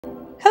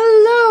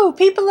Hello,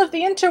 people of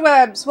the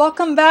interwebs!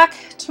 Welcome back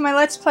to my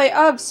Let's Play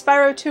of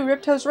Spyro 2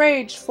 Ripto's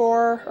Rage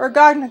for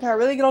RGOGNOCA,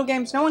 really good old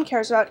games no one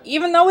cares about,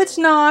 even though it's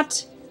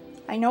not.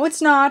 I know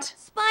it's not.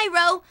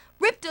 Spyro!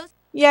 Ripto's...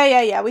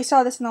 Yeah, we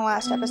saw this in the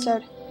last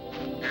episode.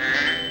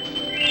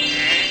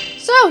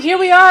 So, here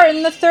we are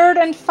in the third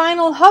and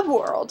final hub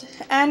world,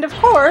 and of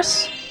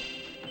course,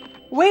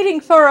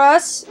 waiting for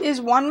us is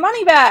one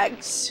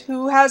Moneybags,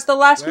 who has the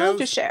last move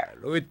to share.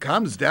 Spyro, it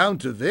comes down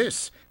to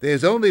this.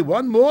 There's only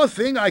one more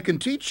thing I can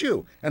teach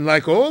you, and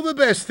like all the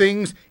best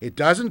things, it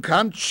doesn't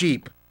come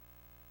cheap.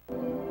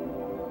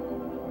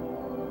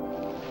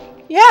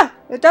 Yeah,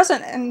 it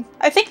doesn't, and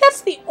I think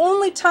that's the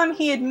only time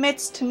he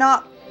admits to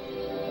not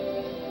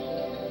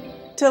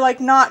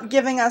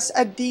giving us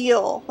a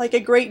deal, like a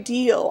great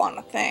deal on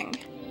a thing.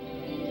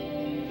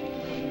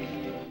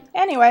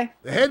 Anyway.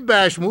 The head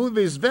bash move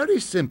is very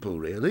simple,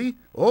 really.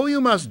 All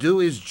you must do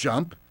is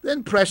jump,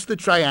 then press the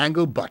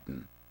triangle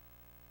button.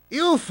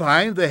 You'll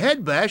find the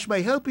head bash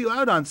may help you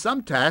out on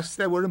some tasks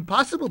that were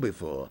impossible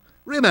before.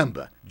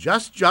 Remember,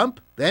 just jump,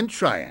 then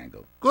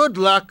triangle. Good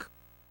luck!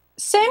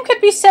 Same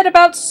could be said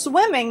about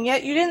swimming,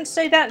 yet you didn't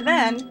say that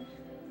then.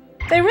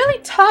 They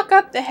really talk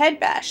up the head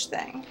bash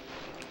thing,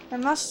 I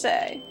must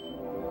say.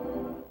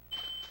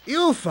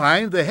 You'll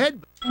find the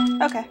head...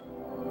 Okay.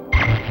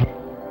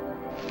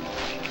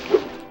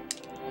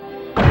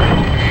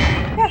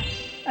 Yeah,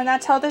 and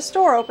that's how this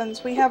door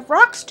opens. We have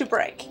rocks to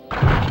break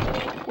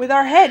with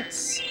our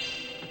heads.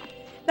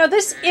 Now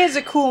this is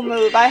a cool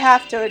move, I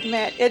have to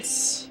admit.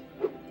 It's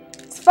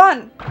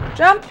fun.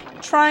 Jump,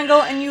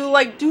 triangle, and you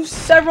like do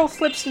several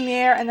flips in the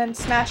air and then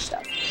smash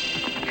stuff.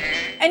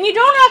 And you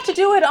don't have to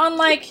do it on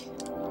like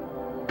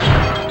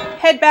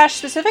head bash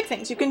specific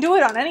things. You can do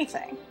it on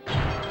anything.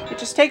 It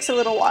just takes a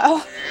little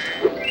while.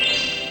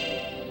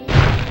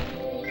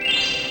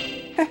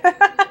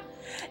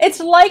 It's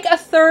like a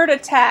third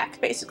attack,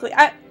 basically.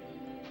 I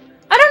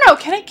don't know,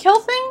 can it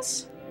kill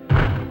things?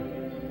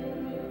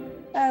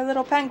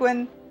 Little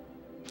penguin.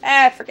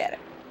 Forget it.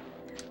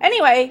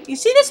 Anyway, you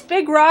see this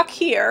big rock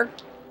here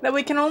that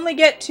we can only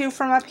get to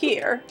from up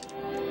here?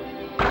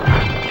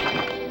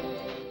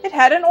 It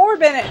had an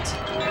orb in it.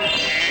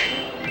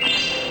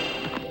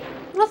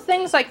 Little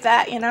things like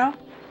that, you know?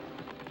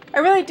 I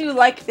really do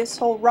like this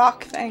whole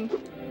rock thing.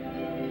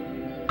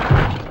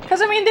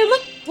 Because, I mean, they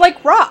look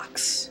like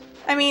rocks.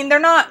 I mean, they're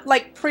not,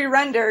 like,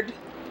 pre-rendered,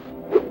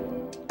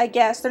 I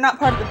guess. They're not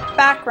part of the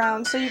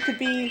background, so you could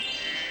be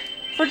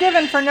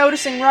forgiven for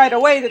noticing right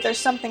away that there's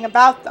something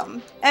about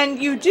them.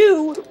 And you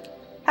do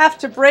have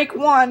to break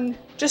one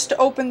just to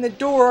open the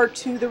door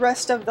to the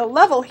rest of the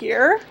level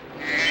here.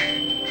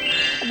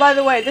 By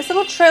the way, this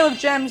little trail of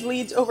gems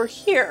leads over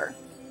here,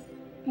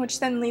 which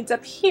then leads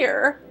up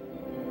here,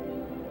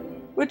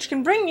 which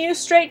can bring you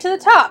straight to the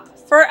top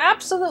for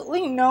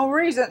absolutely no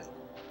reason.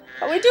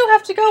 But we do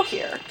have to go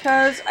here,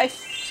 because I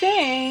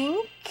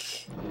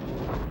think...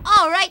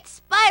 Alright,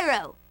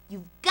 Spyro!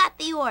 You've got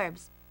the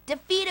orbs.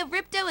 Defeat of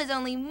Ripto is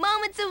only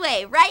moments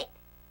away, right?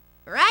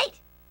 Right?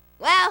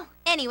 Well,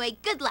 anyway,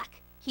 good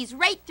luck. He's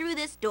right through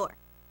this door.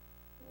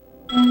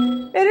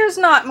 It is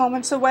not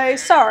moments away,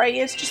 sorry.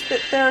 It's just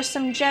that there are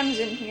some gems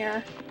in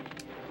here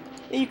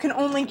that you can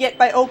only get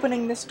by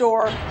opening this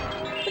door.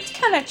 It's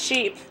kind of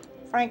cheap,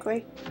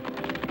 frankly.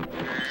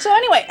 So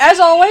anyway, as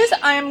always,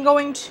 I am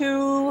going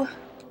to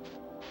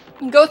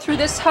go through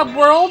this hub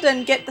world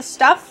and get the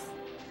stuff.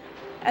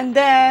 And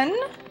then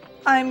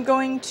I'm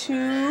going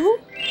to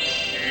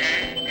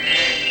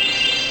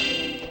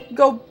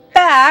go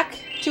back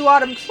to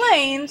Autumn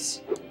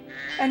Plains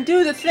and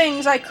do the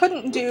things I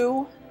couldn't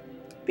do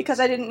because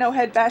I didn't know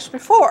Head Bash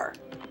before.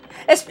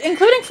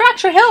 Including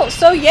Fracture Hills,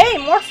 so yay,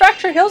 more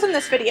Fracture Hills in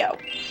this video.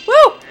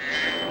 Woo!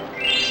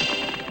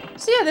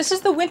 So yeah, this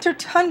is the Winter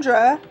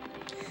Tundra.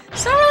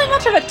 It's not really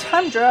much of a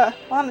tundra,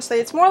 honestly.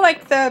 It's more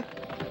like the...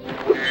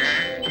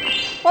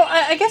 Well,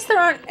 I guess there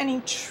aren't any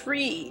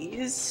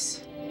trees.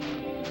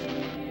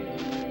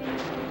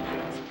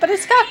 But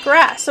it's got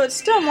grass, so it's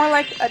still more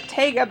like a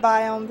taiga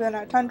biome than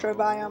a tundra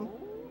biome.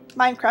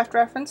 Minecraft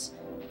reference.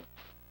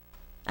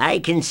 I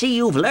can see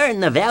you've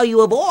learned the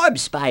value of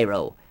orbs,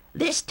 Spyro.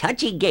 This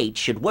touchy gate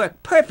should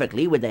work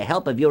perfectly with the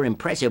help of your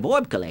impressive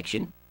orb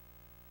collection.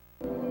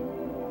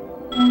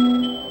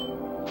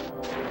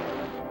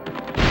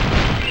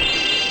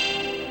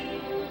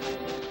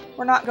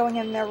 We're not going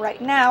in there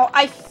right now.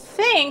 I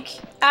think,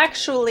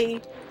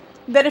 actually,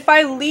 that if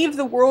I leave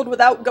the world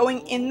without going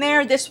in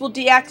there, this will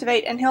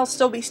deactivate and he'll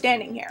still be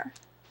standing here.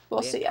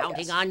 We'll see, I guess.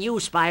 Counting on you,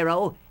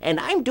 Spyro, and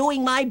I'm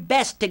doing my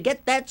best to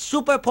get that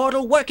super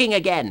portal working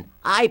again.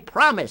 I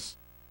promise.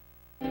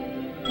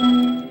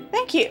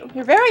 Thank you.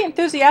 You're very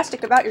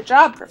enthusiastic about your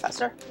job,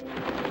 Professor.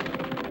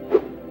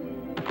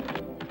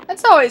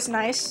 That's always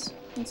nice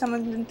when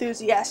someone's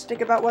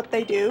enthusiastic about what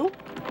they do.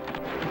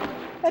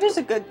 That is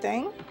a good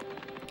thing.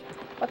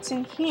 What's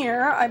in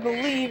here, I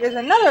believe, is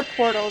another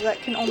portal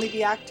that can only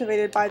be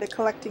activated by the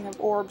collecting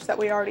of orbs that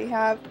we already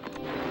have.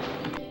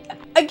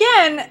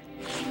 Again,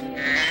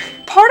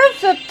 part of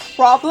the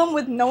problem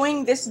with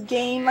knowing this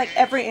game, like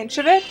every inch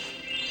of it,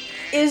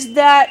 is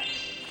that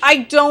I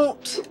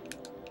don't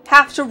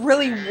have to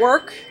really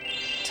work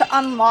to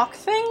unlock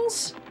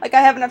things. Like,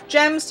 I have enough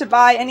gems to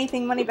buy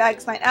anything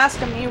Moneybags might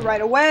ask of me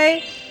right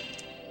away.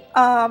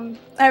 I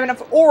have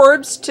enough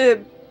orbs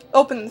to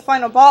open the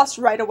final boss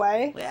right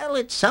away. Well,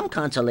 it's some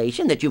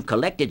consolation that you've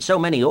collected so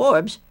many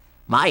orbs.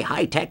 My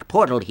high-tech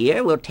portal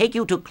here will take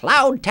you to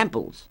Cloud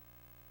Temples.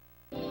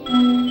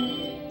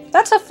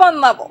 That's a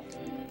fun level.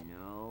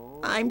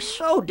 I'm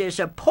so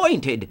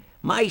disappointed.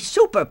 My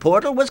super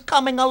portal was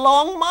coming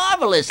along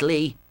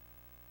marvelously.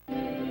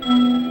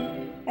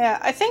 Yeah,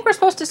 I think we're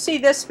supposed to see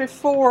this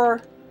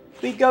before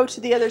we go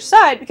to the other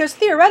side, because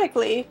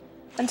theoretically,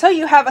 until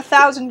you have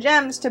 1,000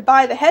 gems to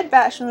buy the head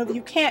bash move,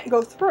 you can't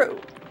go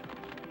through.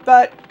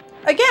 But,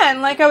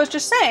 again, like I was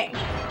just saying,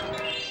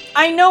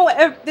 I know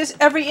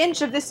every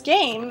inch of this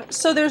game,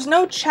 so there's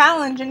no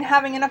challenge in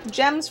having enough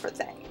gems for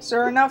things,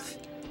 or enough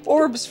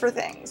orbs for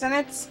things, and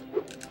it's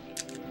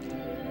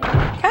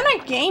kind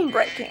of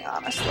game-breaking,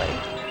 honestly,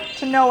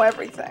 to know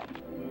everything.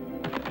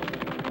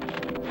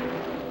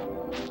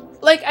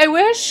 Like, I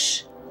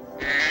wish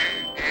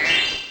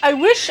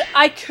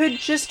I could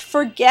just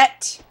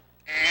forget,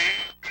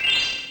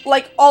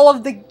 like, all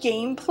of the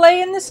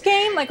gameplay in this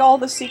game, like all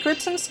the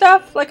secrets and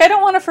stuff. Like, I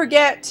don't want to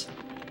forget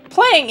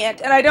playing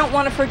it, and I don't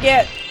want to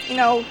forget, you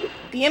know,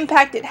 the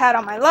impact it had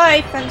on my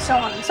life, and so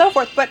on and so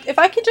forth. But if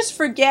I could just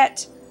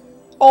forget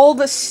all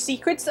the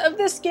secrets of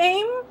this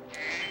game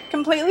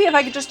completely, if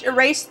I could just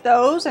erase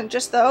those and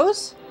just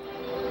those,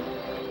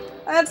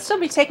 I'd still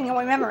be taking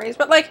away memories.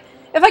 But, like,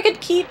 if I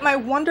could keep my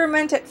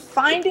wonderment at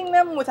finding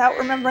them without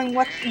remembering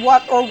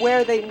what or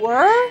where they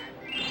were,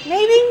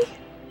 maybe?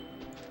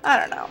 I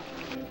don't know.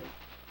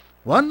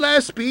 One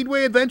last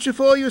Speedway adventure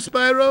for you,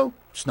 Spyro?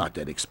 It's not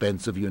that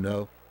expensive, you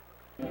know.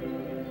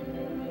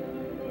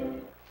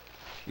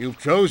 You've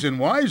chosen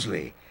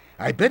wisely.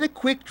 I bet a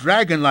quick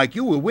dragon like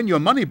you will win your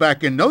money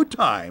back in no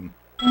time.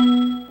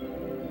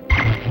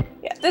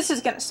 Yeah, this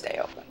is gonna stay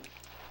open.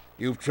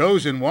 You've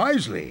chosen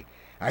wisely.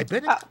 I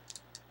bet... Oh.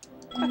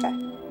 Okay.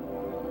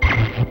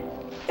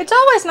 It's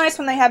always nice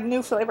when they have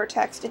new flavor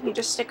text if you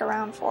just stick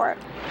around for it.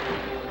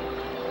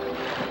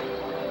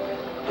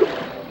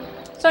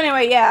 So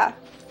anyway, yeah.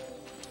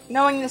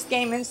 Knowing this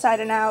game inside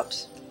and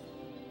out.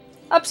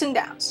 Ups and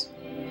downs.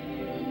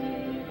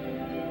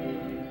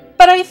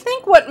 But I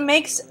think what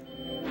makes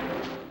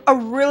a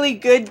really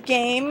good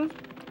game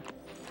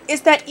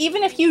is that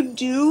even if you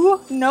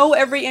do know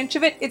every inch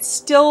of it, it's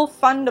still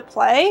fun to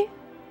play.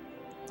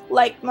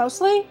 Like,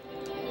 mostly.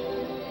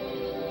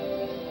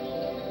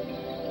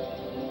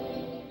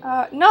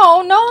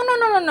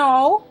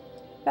 No.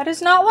 That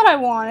is not what I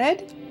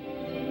wanted.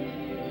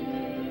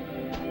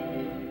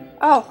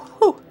 Oh,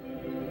 whew.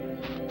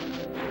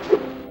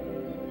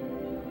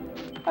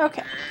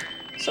 Okay.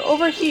 So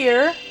over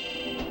here,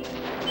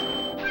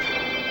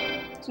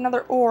 there's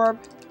another orb.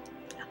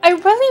 I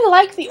really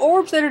like the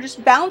orbs that are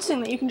just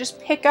bouncing that you can just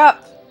pick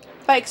up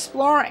by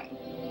exploring.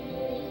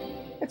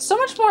 It's so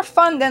much more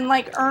fun than,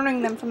 like,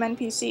 earning them from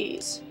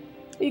NPCs.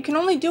 But you can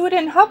only do it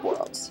in hub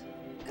worlds.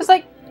 Because,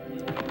 like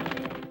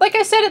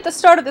I said at the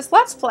start of this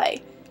Let's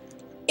Play,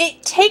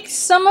 it takes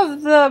some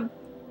of the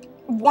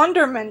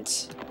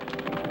wonderment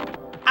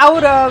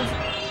out of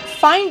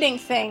finding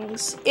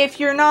things if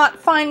you're not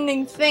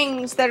finding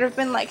things that have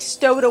been, like,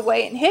 stowed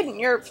away and hidden.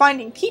 You're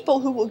finding people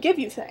who will give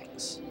you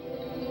things.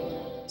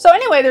 So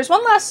anyway, there's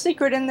one last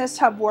secret in this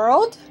hub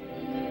world.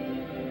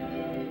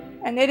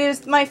 And it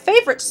is my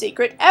favorite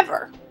secret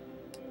ever.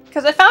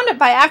 Because I found it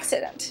by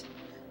accident.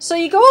 So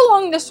you go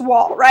along this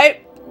wall,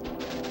 right?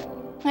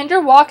 And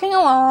you're walking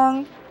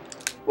along.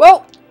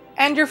 Whoa!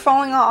 And you're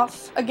falling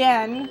off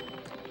again.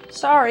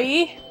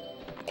 Sorry.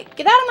 Hey,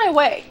 get out of my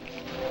way.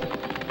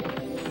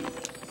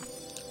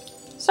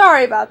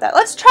 Sorry about that.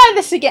 Let's try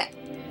this again.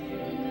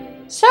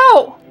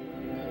 So,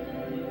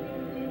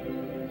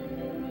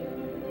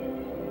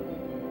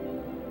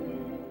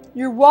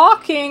 you're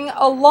walking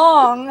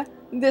along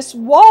this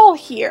wall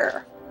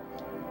here.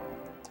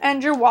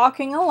 And you're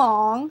walking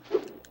along.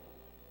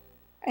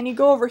 And you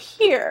go over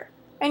here.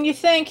 And you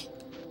think,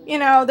 you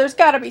know, there's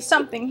got to be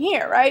something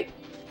here, right?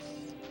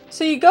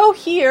 So you go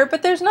here,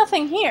 but there's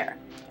nothing here.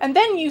 And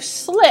then you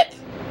slip.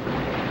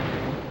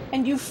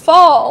 And you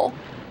fall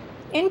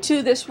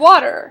into this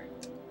water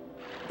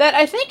that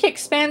I think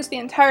expands the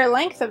entire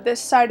length of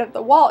this side of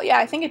the wall. Yeah,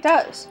 I think it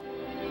does.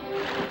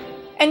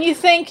 And you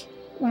think,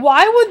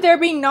 why would there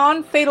be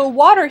non-fatal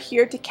water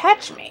here to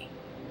catch me?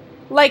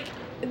 Like,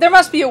 there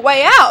must be a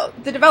way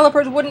out. The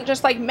developers wouldn't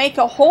just, like, make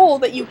a hole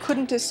that you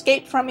couldn't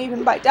escape from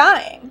even by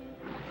dying.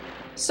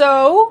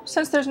 So,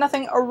 since there's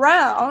nothing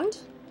around,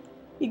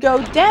 you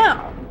go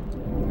down.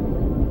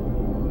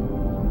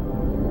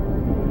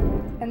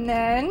 And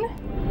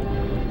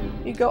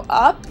then you go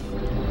up.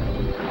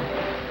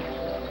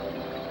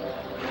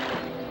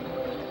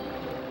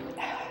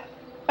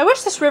 I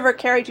wish this river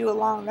carried you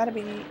along. That'd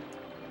be neat.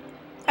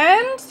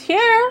 And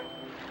here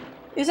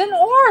is an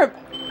orb.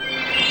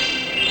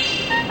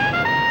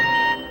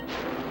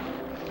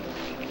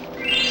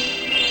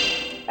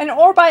 An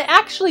orb I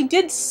actually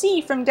did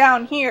see from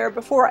down here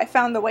before I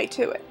found the way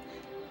to it.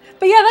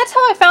 But yeah, that's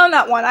how I found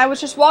that one. I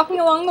was just walking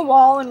along the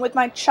wall, and with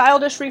my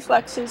childish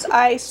reflexes,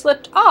 I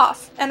slipped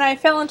off, and I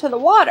fell into the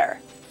water.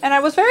 And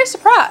I was very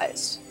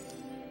surprised.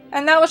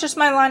 And that was just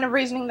my line of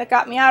reasoning that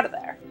got me out of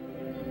there.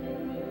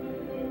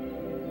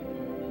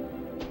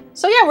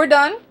 So yeah, we're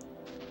done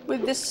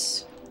with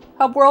this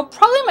hub world.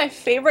 Probably my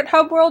favorite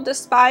hub world,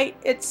 despite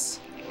its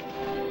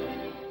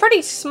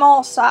pretty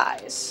small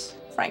size,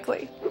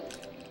 frankly.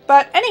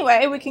 But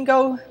anyway, we can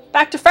go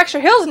back to Fracture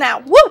Hills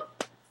now. Woo!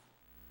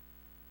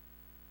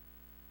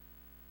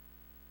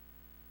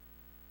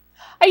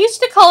 I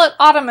used to call it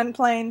Ottoman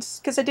Plains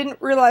because I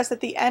didn't realize that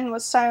the N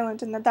was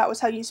silent and that that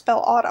was how you spell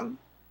autumn.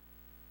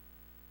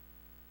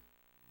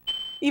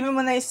 Even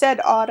when they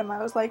said autumn,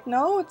 I was like,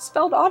 no, it's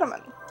spelled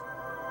Ottoman.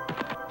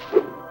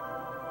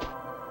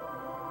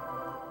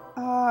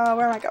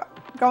 Where am I going?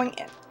 I'm going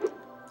in.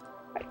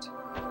 Right.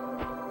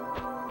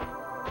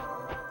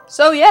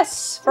 So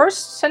yes,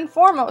 first and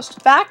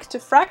foremost, back to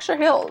Fracture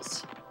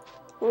Hills.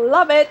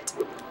 Love it!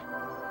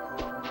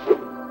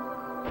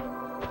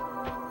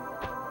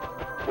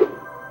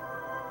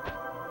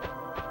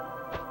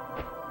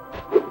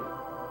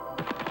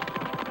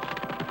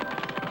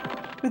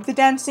 With the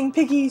dancing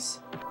piggies.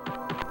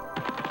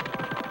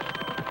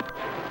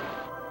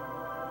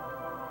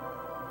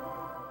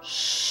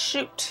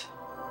 Shoot.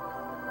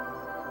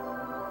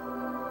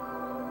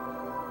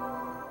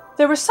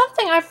 There was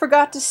something I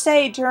forgot to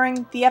say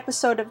during the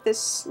episode of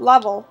this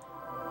level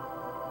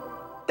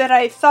that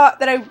I thought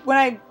that when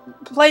I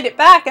played it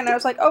back and I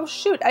was like, oh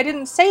shoot, I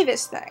didn't say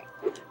this thing.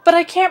 But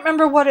I can't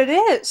remember what it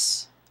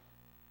is.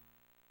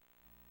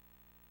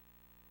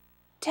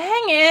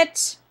 Dang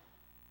it.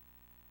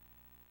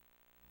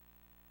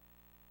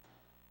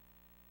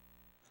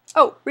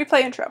 Oh,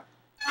 replay intro.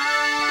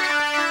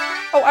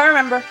 Oh, I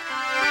remember.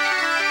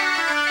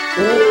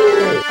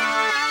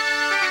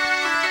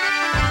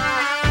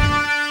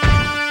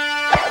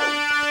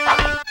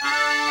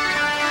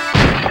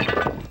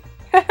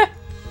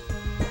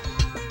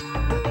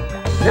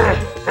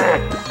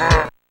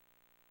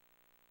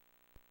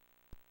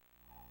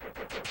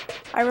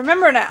 I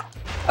remember now.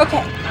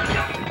 Okay.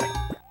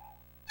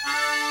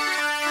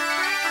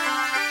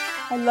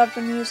 I love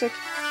the music.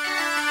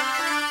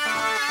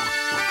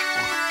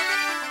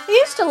 I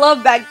used to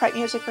love bagpipe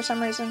music for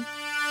some reason.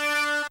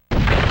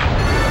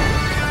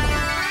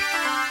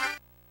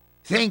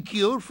 Thank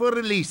you for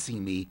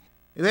releasing me.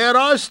 There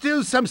are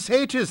still some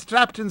sages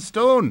trapped in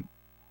stone.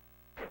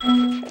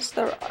 Yes,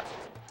 there are.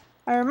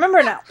 I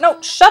remember now.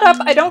 No, shut up!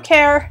 I don't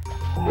care!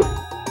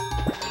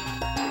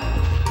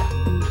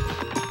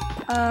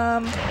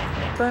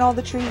 Burn all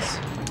the trees.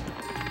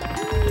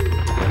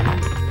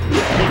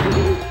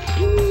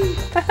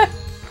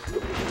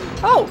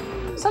 Oh,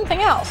 something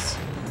else.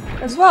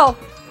 As well.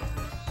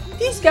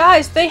 These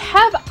guys, they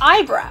have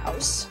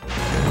eyebrows.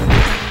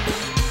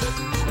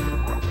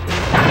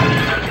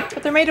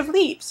 But they're made of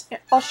leaves. Here,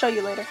 I'll show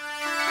you later.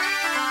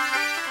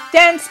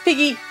 Dance,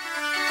 piggy!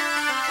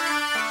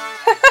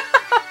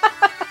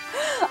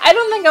 I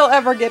don't think I'll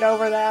ever get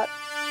over that.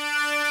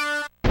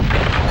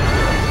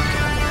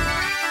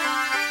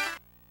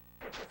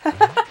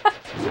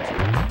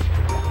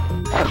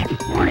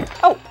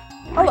 Oh,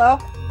 hello.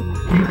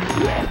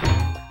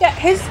 Yeah,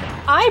 his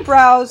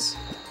eyebrows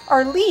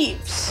are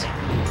leaves.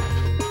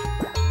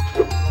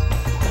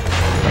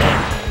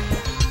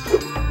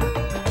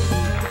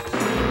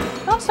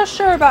 Not so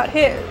sure about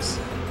his.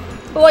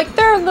 But like,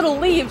 there are little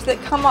leaves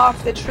that come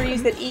off the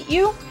trees that eat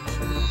you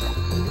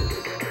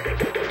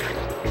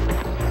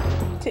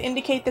to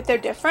indicate that they're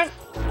different.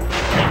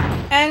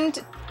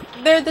 And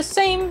they're the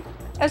same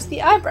as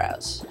the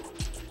eyebrows.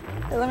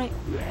 Here, let me...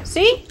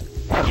 See?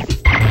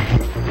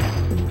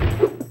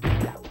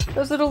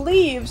 Those little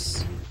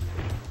leaves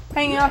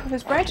hanging off of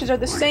his branches are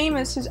the same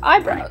as his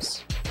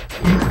eyebrows.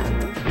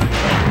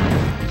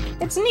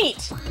 It's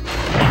neat.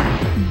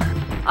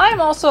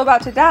 I'm also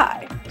about to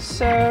die,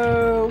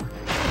 so...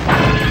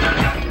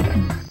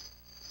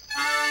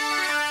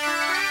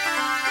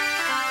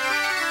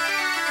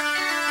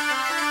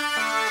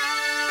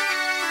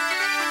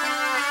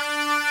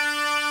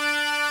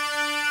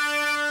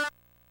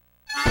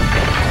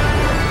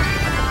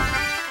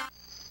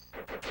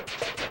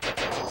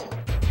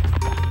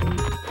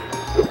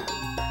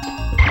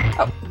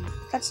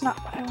 That's not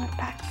what I went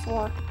back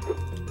for.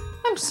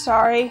 I'm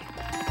sorry.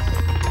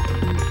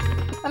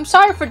 I'm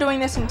sorry for doing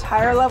this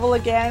entire level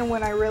again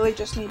when I really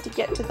just need to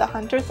get to the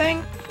hunter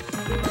thing.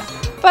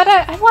 But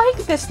I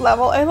like this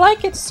level. I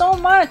like it so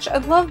much. I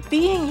love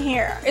being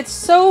here. It's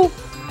so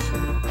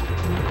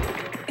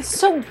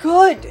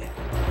good.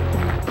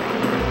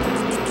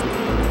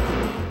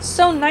 It's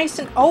so nice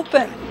and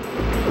open.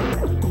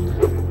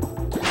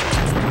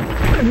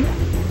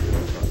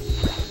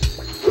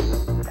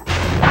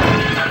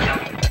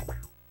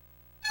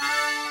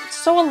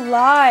 So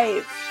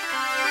alive.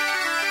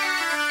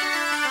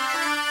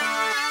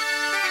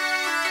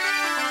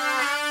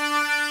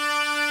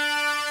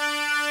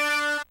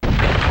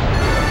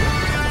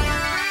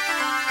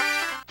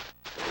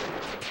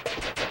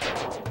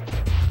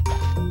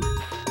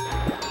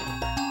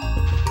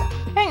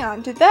 Hang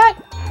on, did that?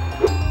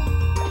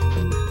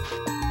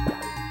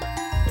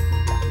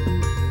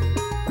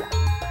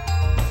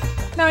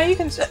 No, you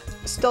can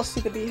still see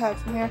the beehive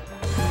from here.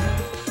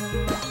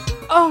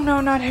 Oh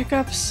no, not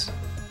hiccups.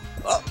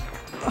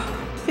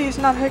 Please,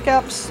 not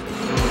hiccups.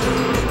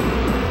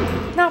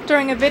 Not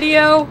during a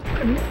video.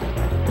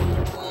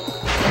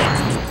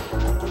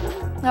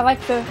 I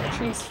like the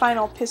tree's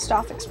final pissed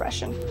off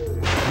expression.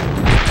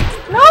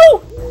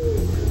 No!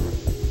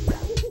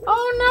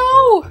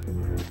 Oh no!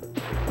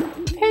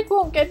 Pig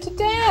won't get to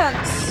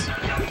dance.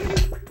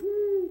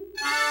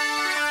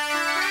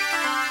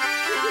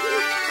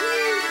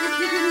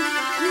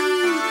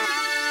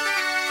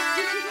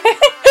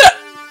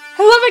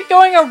 I love it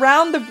going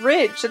around the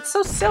bridge. It's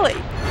so silly.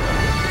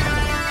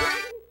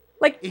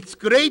 Like, it's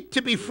great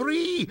to be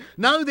free.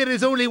 Now there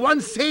is only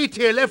one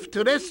satyr left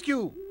to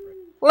rescue.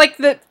 Like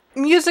the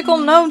musical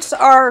notes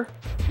are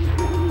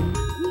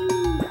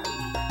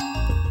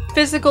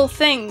physical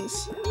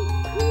things.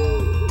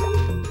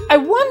 I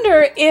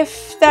wonder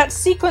if that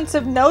sequence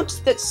of notes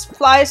that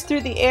flies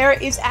through the air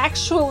is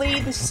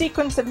actually the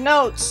sequence of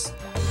notes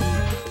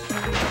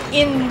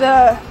in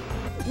the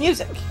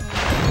music.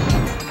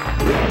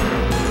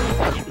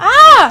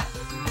 Ah!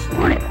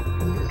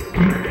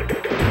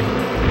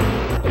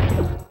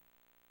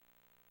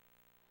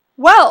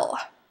 Well.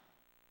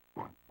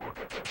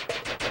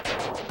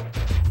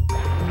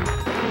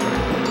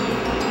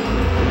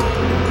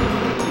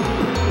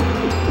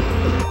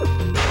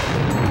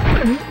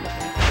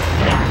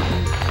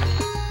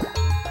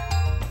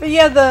 But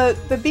yeah,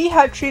 the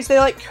beehive trees, they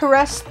like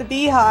caress the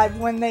beehive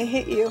when they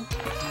hit you.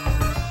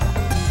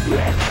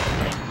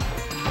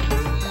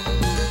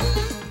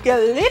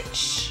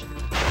 Glitch.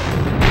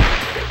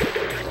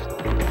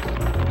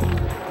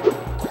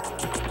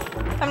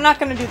 I'm not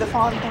gonna do the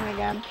fawn thing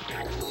again.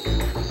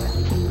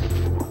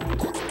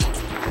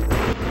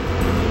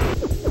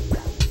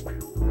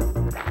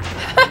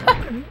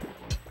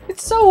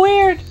 It's so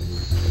weird.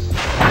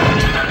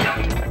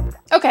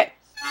 Okay.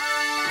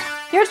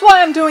 Here's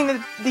why I'm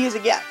doing these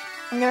again.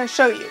 I'm gonna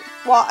show you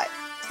why.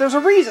 There's a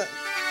reason.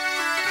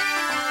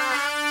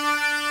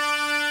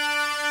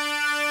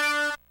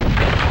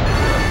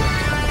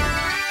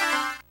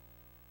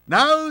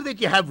 Now that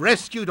you have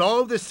rescued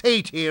all the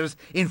satyrs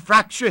in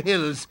Fracture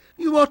Hills,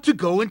 you ought to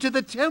go into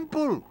the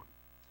temple.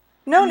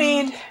 No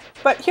need,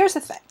 but here's the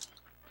thing.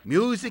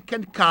 Music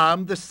can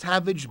calm the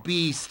savage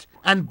beast,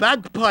 and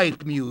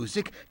bagpipe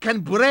music can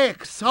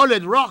break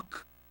solid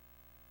rock.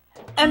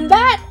 And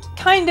that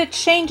kinda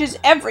changes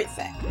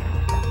everything.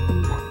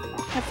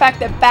 The fact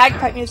that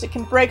bagpipe music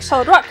can break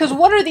solid rock, because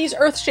what are these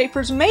earth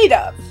shapers made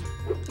of?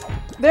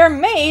 They're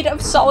made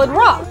of solid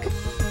rock.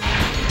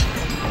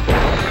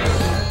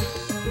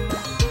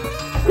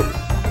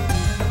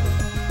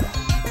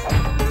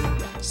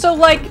 So,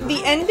 like,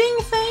 the ending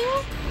thing,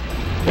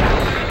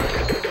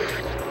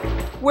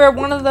 where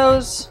one of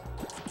those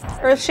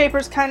earth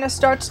shapers kind of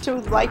starts to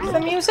like the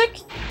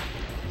music,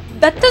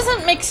 that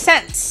doesn't make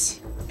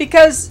sense.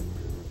 Because,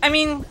 I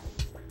mean,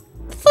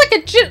 it's like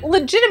a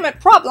legitimate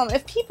problem.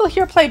 If people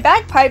here play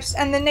bagpipes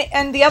and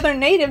the other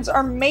natives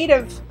are made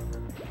of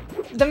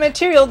the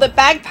material that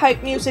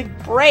bagpipe music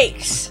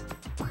breaks,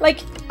 like,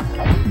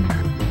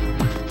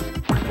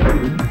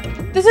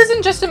 this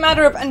isn't just a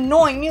matter of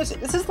annoying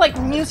music. This is like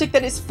music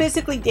that is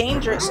physically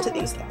dangerous to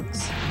these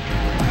things.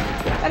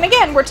 And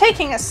again, we're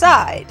taking a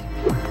side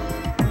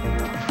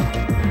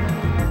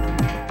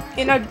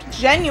in a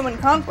genuine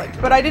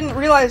conflict, but I didn't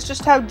realize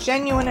just how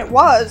genuine it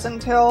was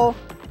until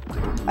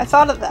I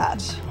thought of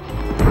that.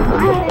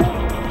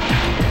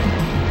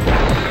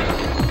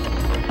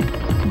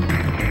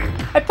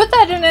 I put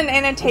that in an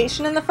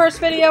annotation in the first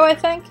video, I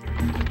think.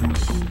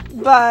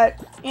 But,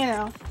 you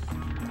know,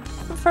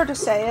 I prefer to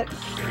say it.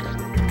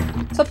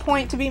 It's a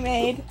point to be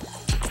made.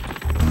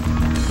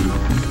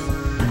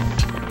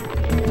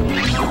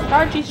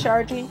 Chargy,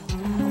 chargy.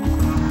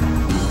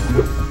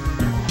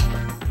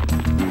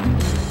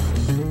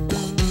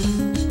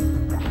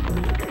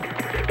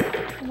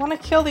 I want to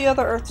kill the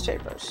other earth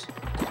shapers.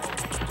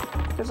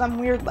 Because I'm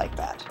weird like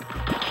that.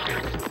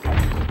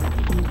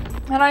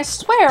 And I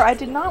swear I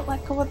did not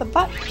let go of the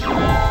button.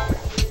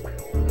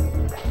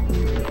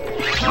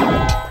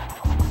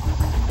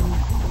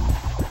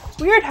 It's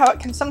weird how it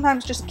can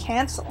sometimes just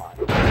cancel on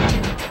you.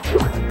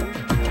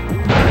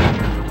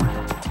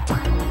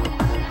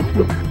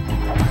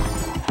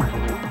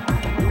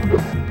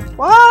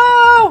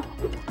 Whoa!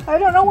 I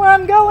don't know where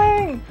I'm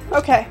going!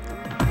 Okay.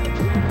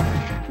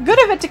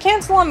 Good of it to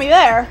cancel on me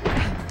there.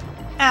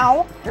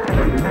 Ow.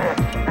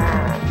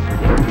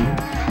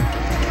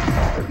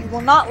 You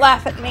will not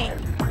laugh at me.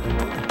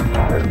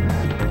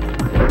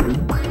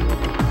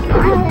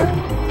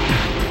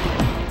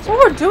 So what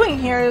we're doing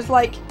here is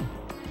like,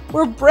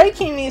 we're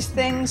breaking these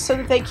things so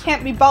that they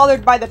can't be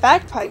bothered by the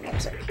bagpipe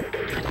music.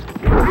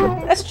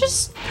 That's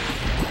just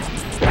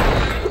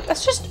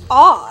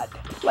odd.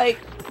 Like,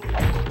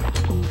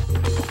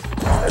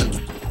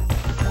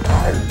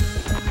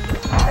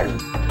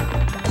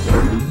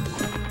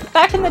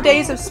 back in the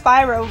days of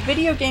Spyro,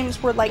 video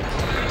games were like,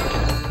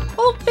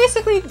 well,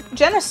 basically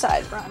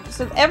genocide runs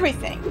of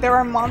everything. There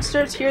are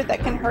monsters here that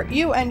can hurt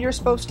you and you're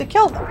supposed to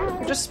kill them.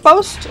 You're just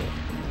supposed to.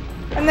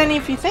 And then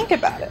if you think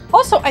about it.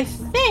 Also, I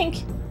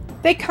think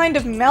they kind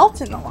of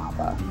melt in the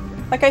lava.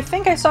 Like, I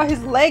think I saw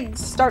his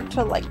legs start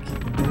to, like,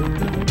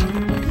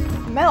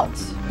 melt.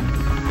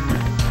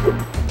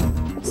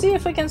 Let's see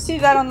if we can see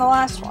that on the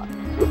last one.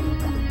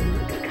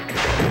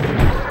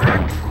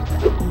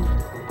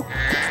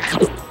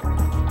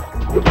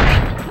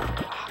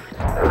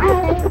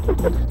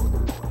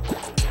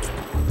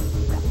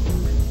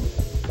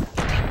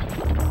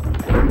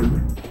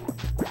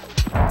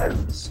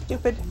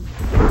 Stupid.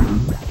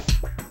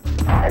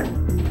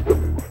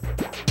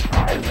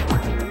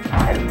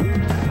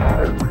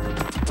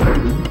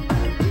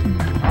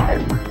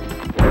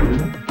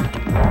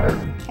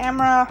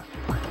 Camera.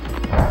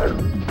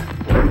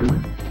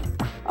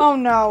 Oh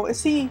no,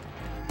 is he...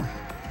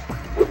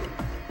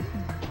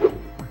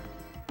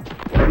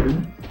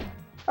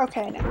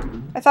 Okay, now.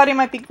 I thought he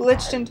might be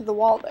glitched into the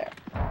wall there.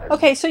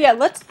 Okay, so yeah,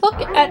 let's look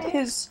at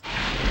his...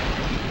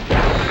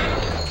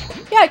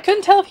 Yeah, I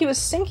couldn't tell if he was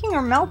sinking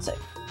or melting.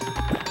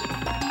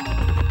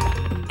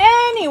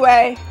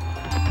 Anyway,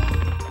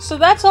 so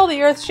that's all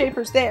the Earth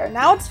Shapers there.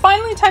 Now it's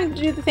finally time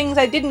to do the things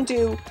I didn't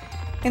do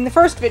in the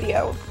first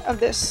video of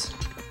this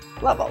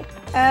level.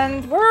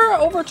 And we're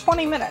over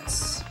 20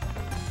 minutes.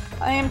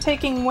 I am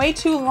taking way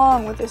too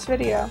long with this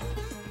video.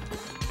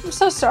 I'm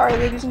so sorry,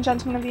 ladies and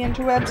gentlemen of the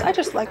interwebs. I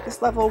just like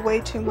this level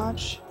way too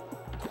much.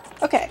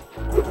 Okay.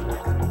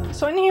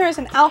 So in here is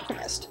an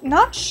alchemist.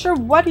 Not sure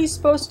what he's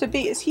supposed to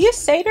be. Is he a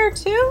satyr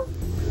too?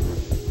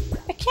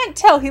 I can't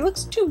tell. He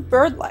looks too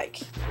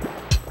bird-like.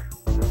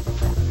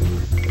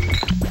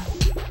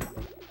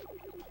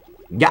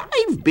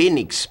 I've been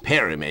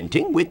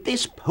experimenting with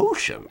this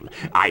potion.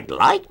 I'd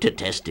like to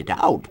test it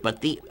out,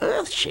 but the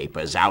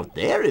Earthshapers out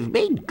there have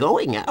made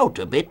going out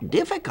a bit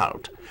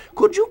difficult.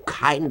 Could you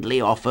kindly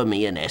offer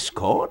me an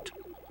escort?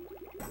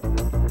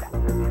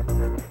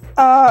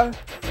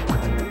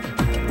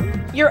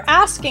 You're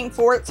asking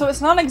for it, so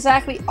it's not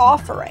exactly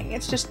offering.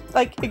 It's just,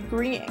 like,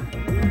 agreeing.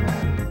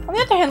 On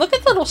the other hand, look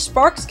at the little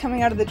sparks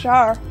coming out of the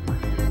jar.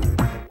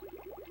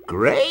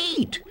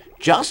 Great!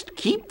 Just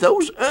keep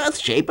those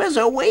Earthshapers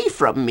away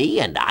from me,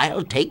 and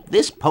I'll take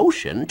this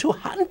potion to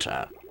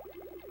Hunter.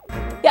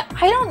 Yeah,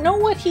 I don't know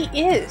what he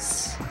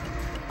is.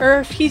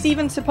 Or if he's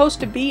even supposed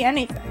to be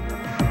anything.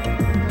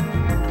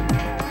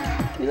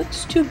 He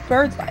looks too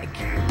bird-like.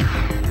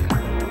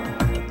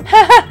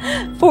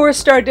 Haha!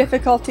 4-star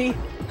difficulty.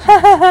 Ha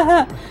ha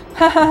ha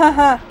ha ha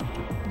ha.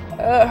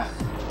 Ugh.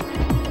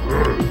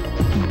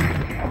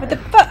 What the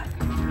fuck?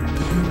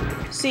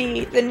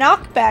 See, the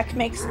knockback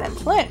makes them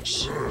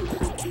flinch.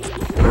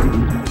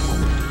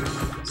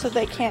 So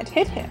they can't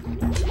hit him.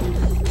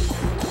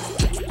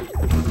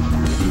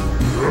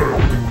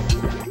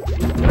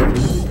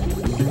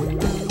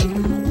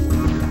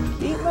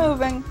 Keep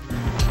moving.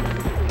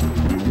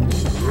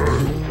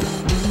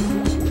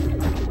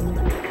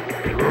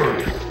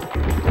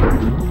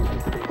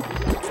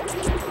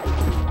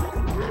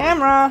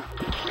 Camera!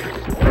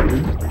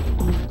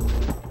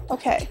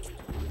 Okay,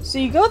 so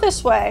you go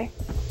this way,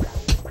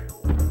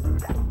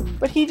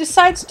 but he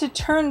decides to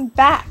turn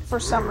back for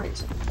some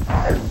reason.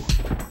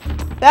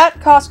 That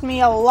cost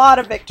me a lot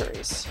of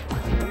victories.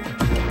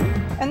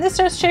 And this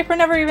Earthshaper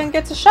never even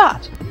gets a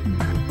shot.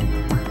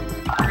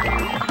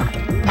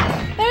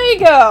 There you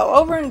go,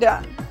 over and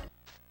done.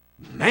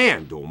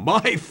 Man, do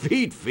my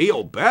feet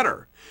feel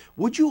better.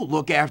 Would you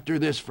look after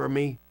this for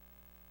me?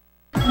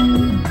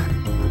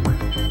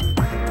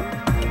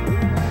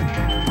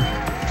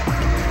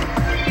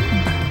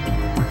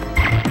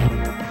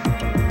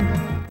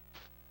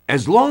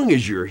 As long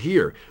as you're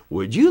here,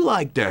 would you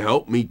like to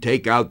help me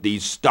take out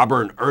these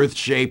stubborn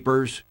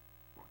Earthshapers?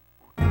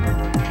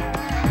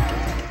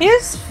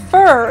 His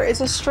fur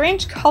is a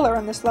strange color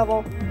on this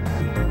level.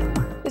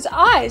 His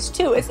eyes,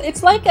 too.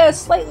 It's like a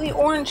slightly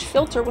orange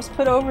filter was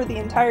put over the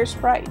entire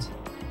sprite.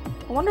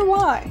 I wonder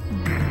why.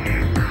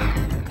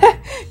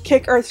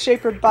 Kick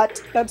Earthshaper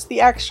butt. That's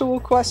the actual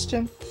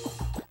question.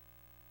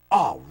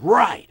 All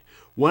right.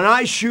 When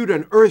I shoot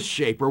an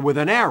Earthshaper with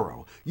an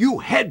arrow, you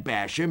head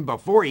bash him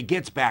before he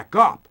gets back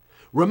up.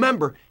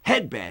 Remember,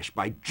 head bash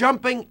by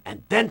jumping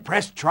and then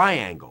press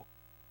triangle.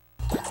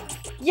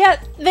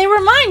 Yeah, they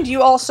remind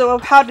you also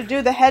of how to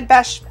do the head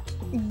bash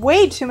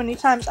way too many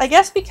times. I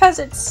guess because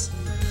it's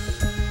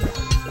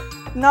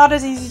not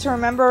as easy to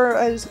remember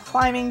as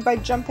climbing by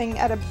jumping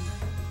at a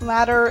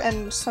ladder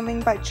and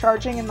swimming by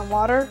charging in the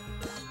water.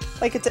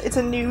 Like, it's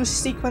a new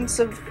sequence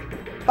of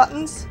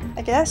buttons,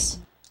 I guess.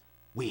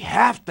 We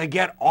have to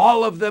get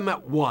all of them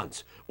at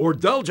once, or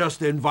they'll just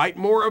invite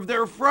more of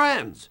their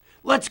friends.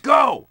 Let's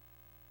go!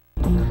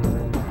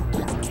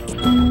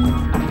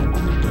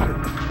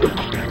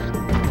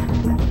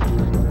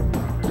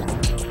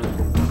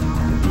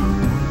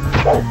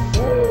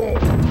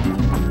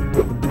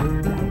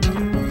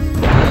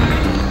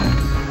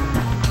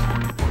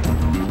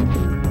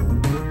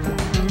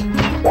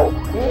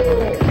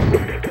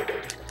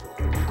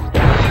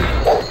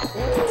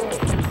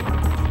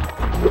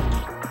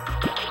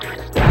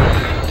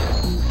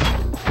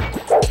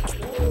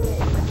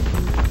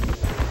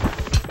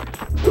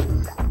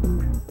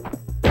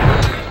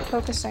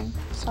 focusing.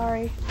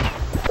 Sorry.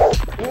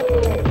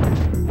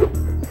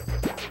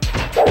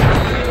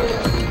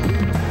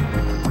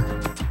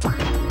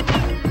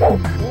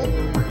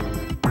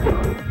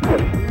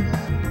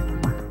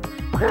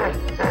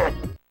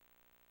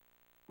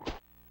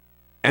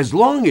 As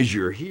long as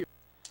you're here.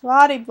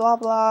 Blah blah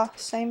blah.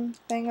 Same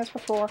thing as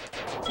before.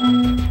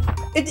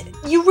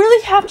 You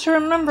really have to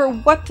remember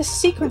what the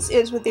sequence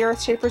is with the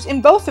Earthshapers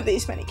in both of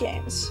these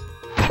minigames.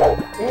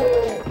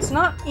 It's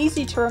not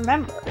easy to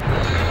remember.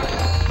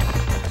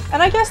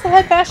 And I guess the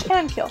head bash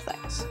can kill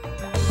things.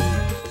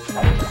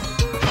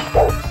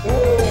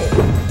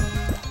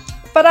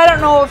 But I don't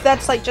know if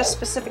that's like just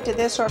specific to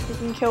this or if you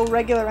can kill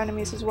regular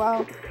enemies as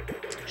well.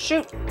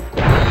 Shoot!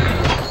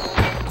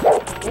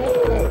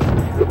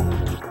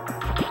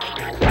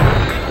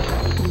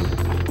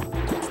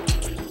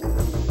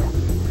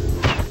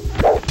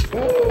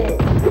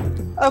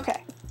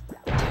 Okay.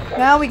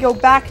 Now we go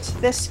back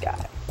to this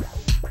guy.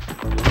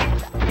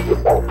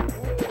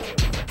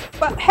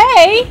 But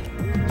hey!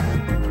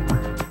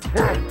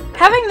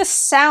 Having the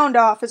sound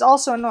off is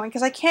also annoying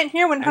because I can't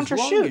hear when Hunter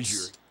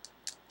shoots.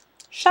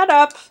 Shut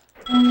up.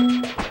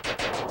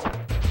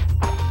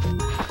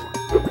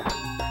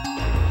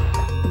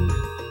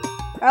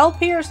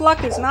 LP's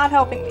luck is not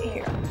helping me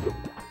here.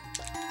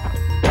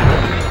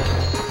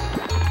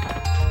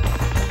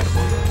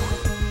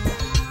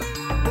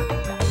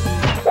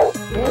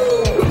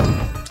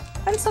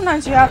 And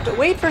sometimes you have to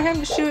wait for him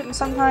to shoot, and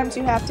sometimes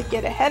you have to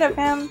get ahead of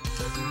him.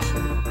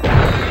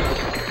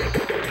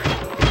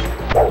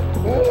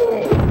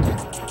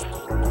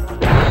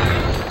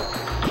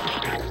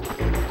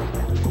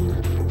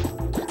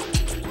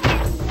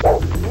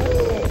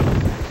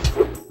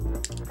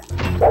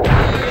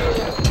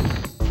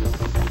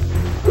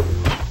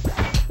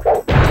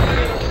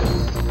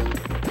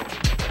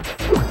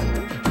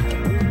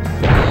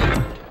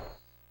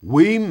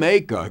 We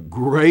make a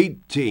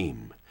great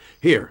team.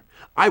 Here,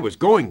 I was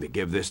going to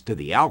give this to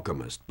the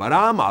alchemist, but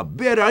I'm a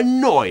bit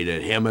annoyed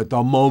at him at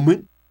the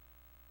moment.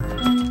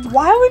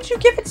 Why would you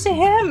give it to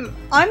him?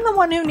 I'm the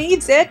one who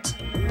needs it.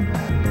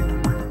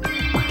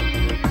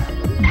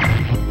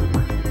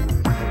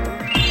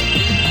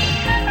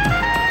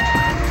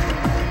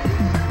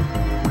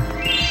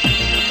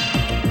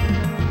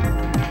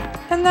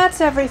 And that's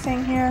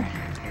everything here.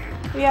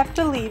 We have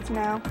to leave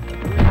now.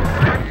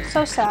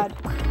 So sad.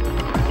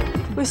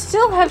 We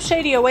still have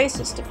Shady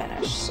Oasis to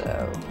finish,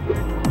 so...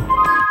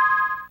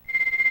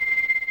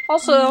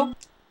 Also,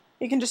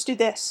 you can just do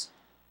this.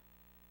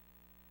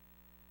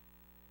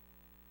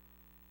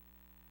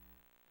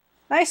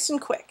 Nice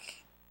and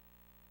quick.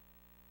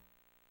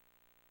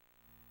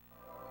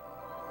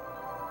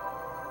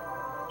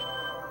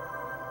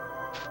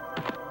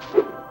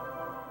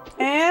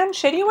 And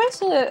Shady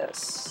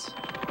Oasis.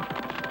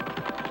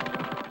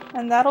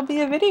 And that'll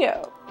be a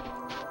video.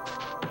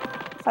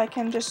 If I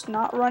can just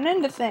not run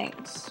into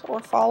things,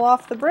 or fall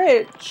off the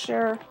bridge,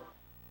 or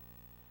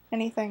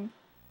anything.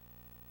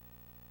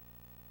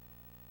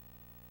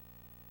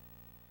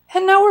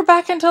 And now we're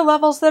back into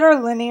levels that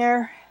are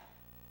linear.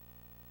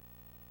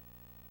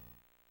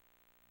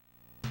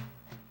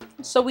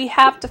 So we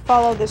have to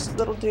follow this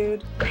little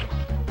dude.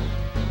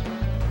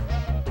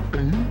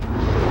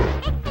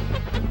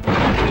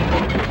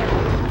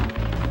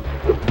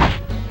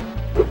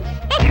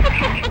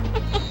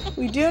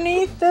 We do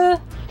need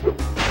the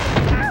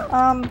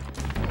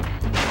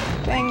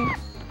thing,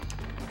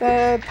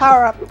 the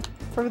power-up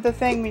for the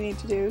thing we need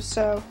to do,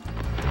 so...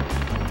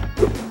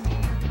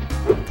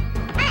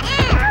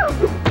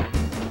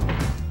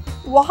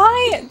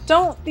 Why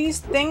don't these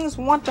things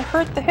want to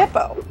hurt the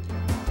hippo?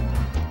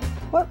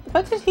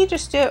 What did he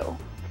just do?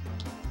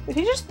 Did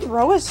he just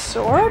throw his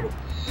sword?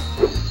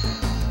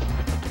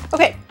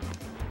 Okay,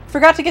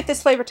 forgot to get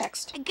this flavor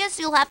text. I guess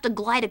you'll have to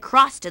glide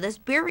across to this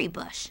berry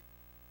bush.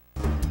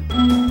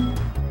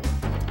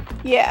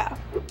 Yeah.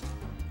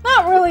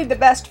 Not really the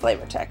best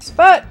flavor text,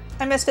 but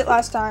I missed it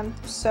last time,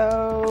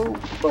 so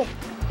boom.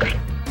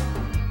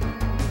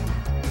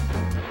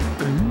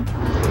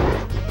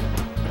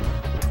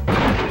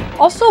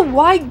 Also,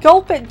 why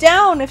gulp it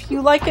down if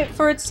you like it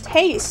for its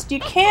taste? You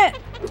can't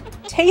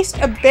taste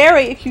a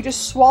berry if you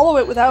just swallow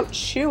it without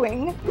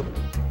chewing.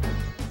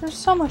 There's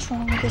so much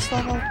wrong with this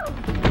level.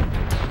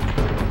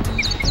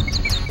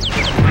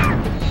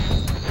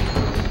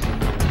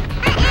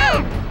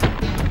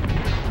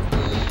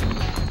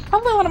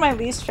 Probably one of my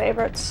least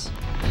favorites,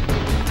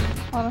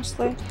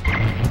 honestly.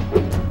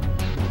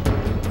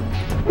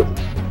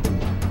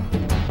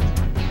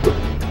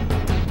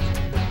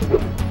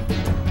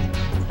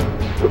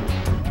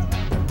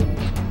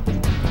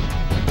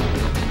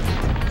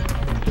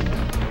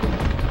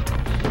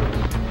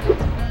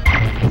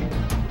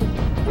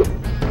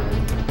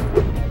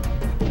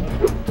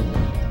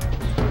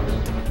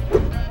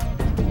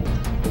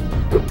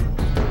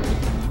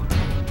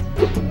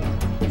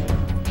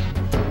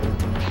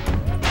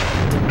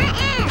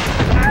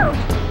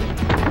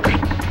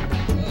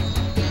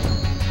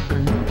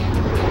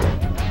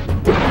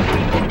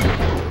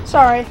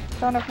 Sorry,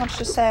 don't have much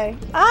to say.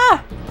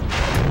 Ah!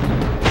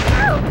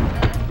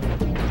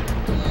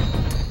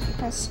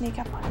 gonna sneak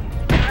up on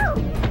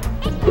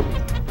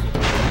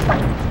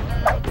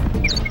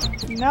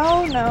you.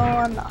 No, no,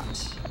 I'm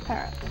not.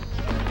 Apparently.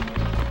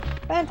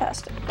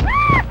 Fantastic.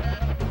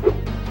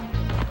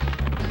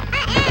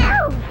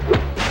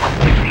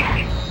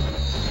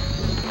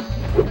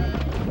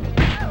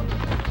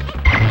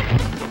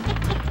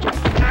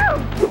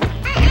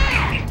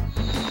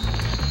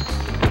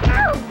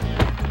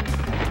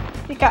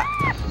 Pika.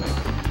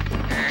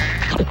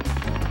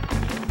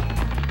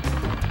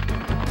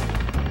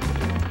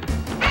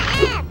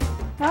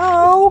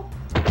 No!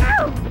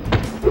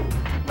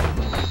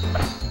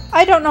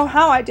 I don't know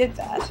how I did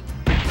that.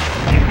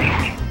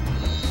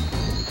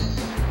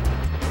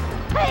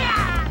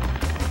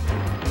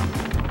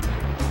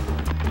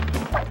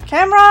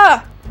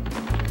 Camera!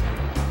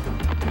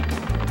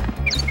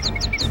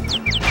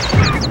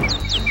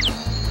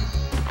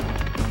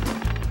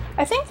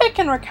 I think they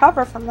can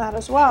recover from that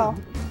as well.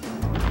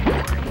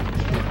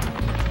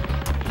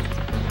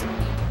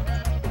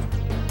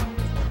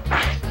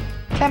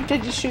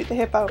 Tempted to shoot the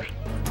hippo.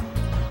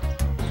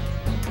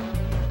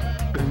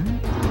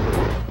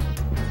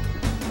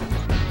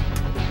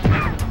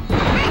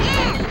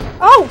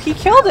 Oh, he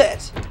killed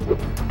it!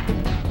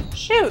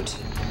 Shoot.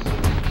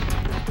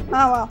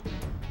 Oh well.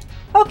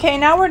 Okay,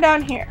 now we're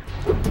down here.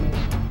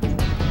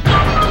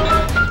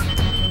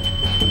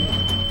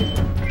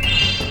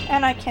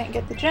 And I can't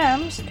get the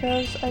gems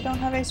because I don't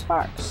have a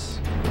sparks.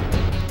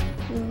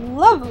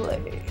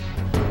 Lovely.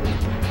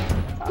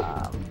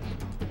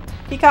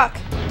 Peacock.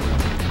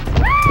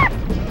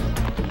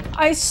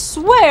 I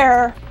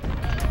swear,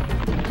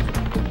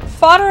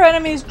 fodder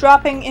enemies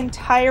dropping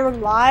entire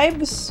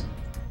lives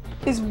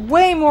is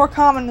way more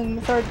common in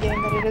the third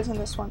game than it is in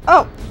this one.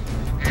 Oh!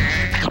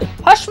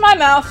 Hush my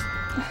mouth!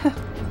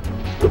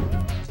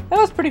 That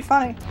was pretty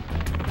funny.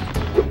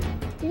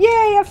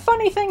 Yay! A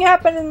funny thing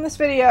happened in this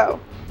video!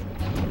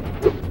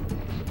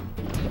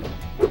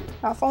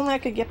 Now, if only I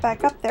could get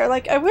back up there.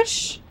 Like, I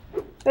wish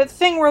that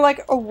thing where,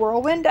 like, a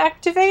whirlwind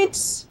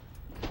activates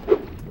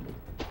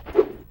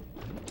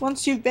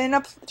once you've been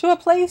up to a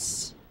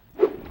place.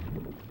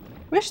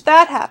 Wish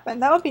that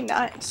happened. That would be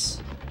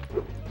nice.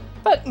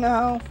 But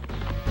no.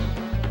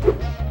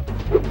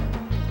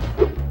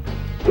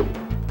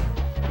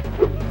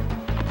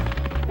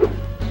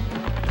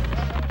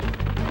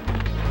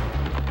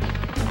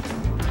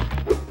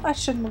 I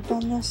shouldn't have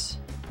done this.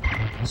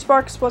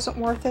 Sparks wasn't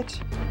worth it.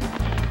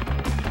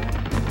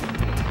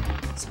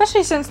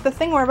 Especially since the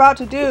thing we're about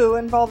to do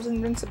involves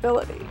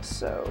invincibility,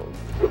 so...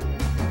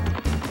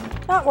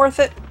 not worth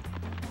it.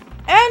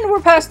 And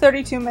we're past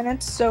 32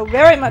 minutes, so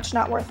very much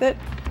not worth it.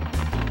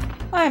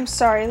 I'm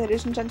sorry,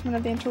 ladies and gentlemen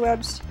of the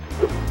interwebs.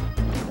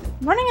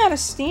 I'm running out of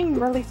steam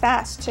really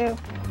fast, too.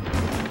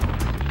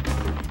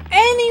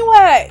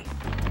 Anyway!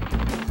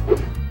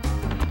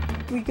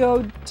 We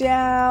go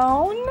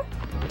down...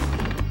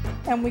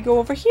 and we go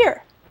over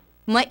here.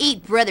 My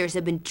 8 brothers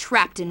have been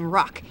trapped in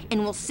rock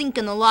and will sink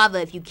in the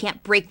lava if you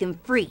can't break them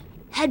free.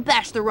 Head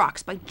bash the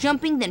rocks by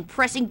jumping, then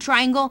pressing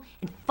triangle,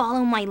 and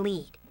follow my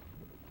lead.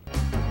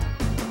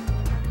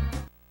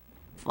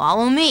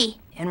 Follow me,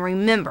 and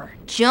remember,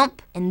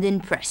 jump and then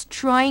press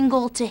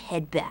triangle to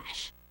head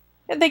bash.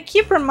 Yeah, they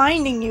keep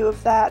reminding you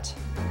of that.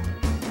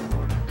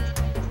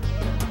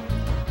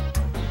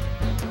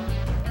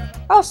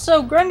 Oh,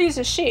 so Grundy's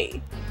a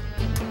she.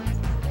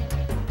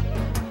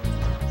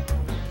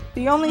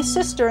 The only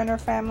sister in her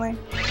family.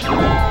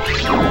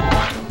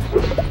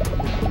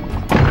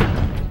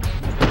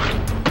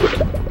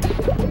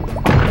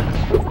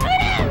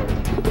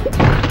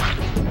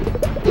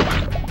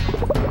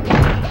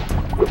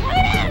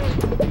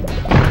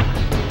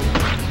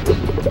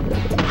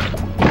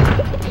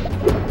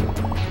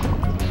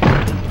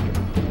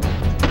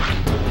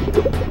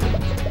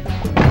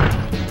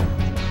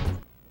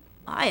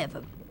 I have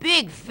a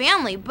big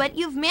family, but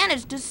you've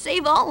managed to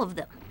save all of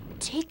them.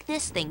 Take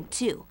this thing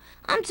too.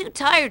 I'm too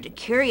tired to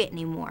carry it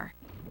anymore.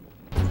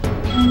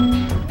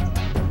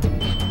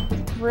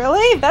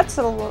 Really? That's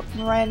a little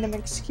random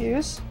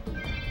excuse.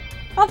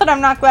 Not that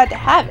I'm not glad to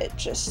have it,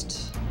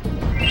 just...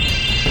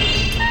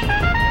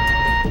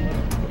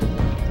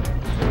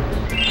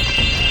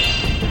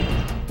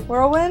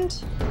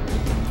 Whirlwind?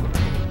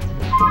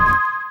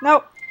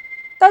 Nope.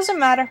 Doesn't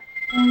matter.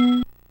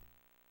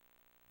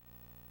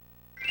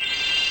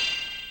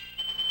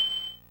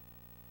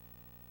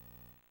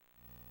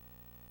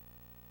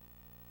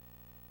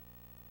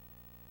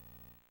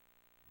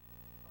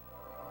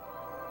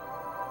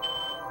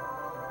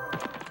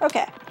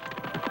 Okay.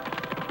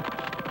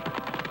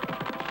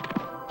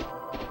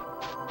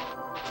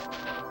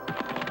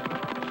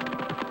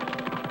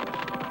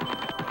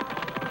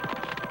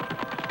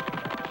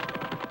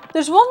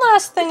 There's one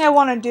last thing I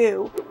want to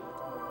do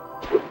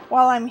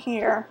while I'm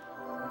here.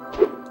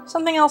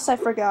 Something else I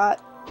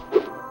forgot.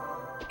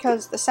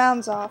 Because the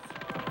sound's off.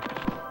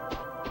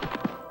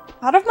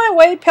 Out of my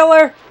way,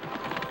 pillar!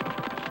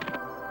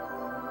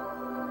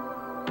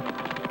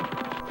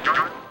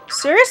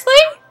 Seriously?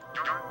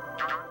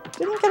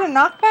 Didn't get a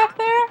knockback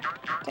there?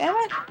 Damn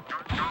it.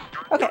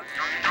 Okay.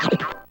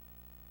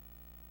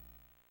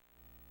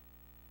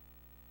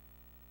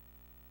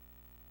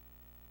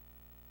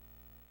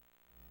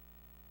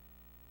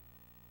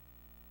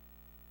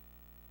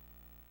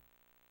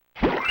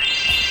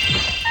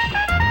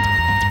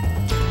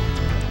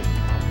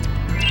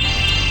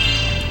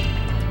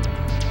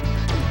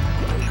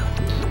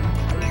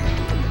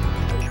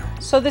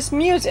 So this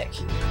music.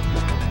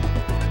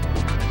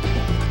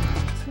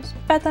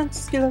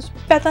 Badlands, Skilos,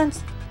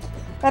 Badlands.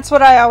 That's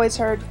what I always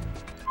heard.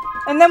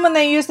 And then when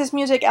they use this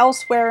music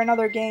elsewhere in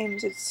other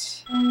games,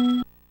 it's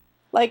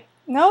like,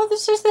 no,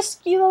 this is the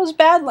Skilos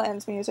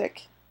Badlands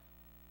music.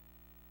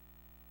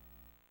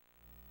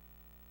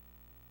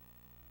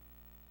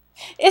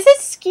 Is it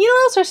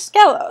Skilos or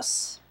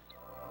Skelos?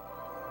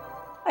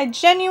 I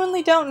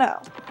genuinely don't know.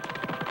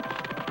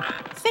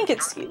 I think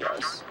it's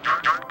Skilos.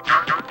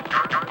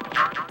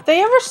 Did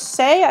they ever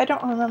say? I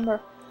don't remember.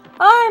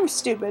 I'm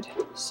stupid.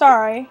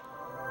 Sorry.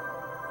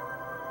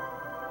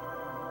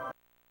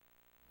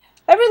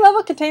 Every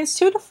level contains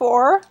 2 to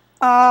 4.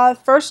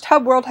 First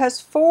hub world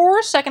has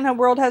 4, second hub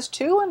world has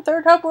 2, and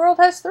third hub world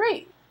has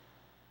 3.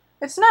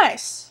 It's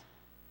nice.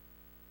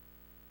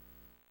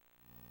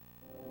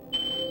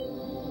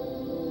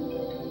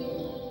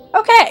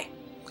 Okay.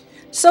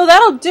 So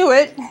that'll do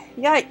it.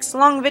 Yikes,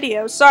 long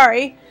video,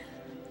 sorry.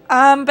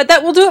 But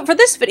that will do it for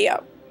this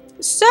video.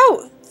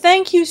 So,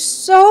 thank you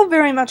so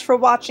very much for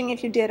watching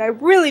if you did. I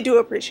really do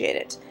appreciate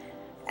it.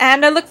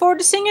 And I look forward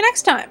to seeing you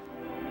next time.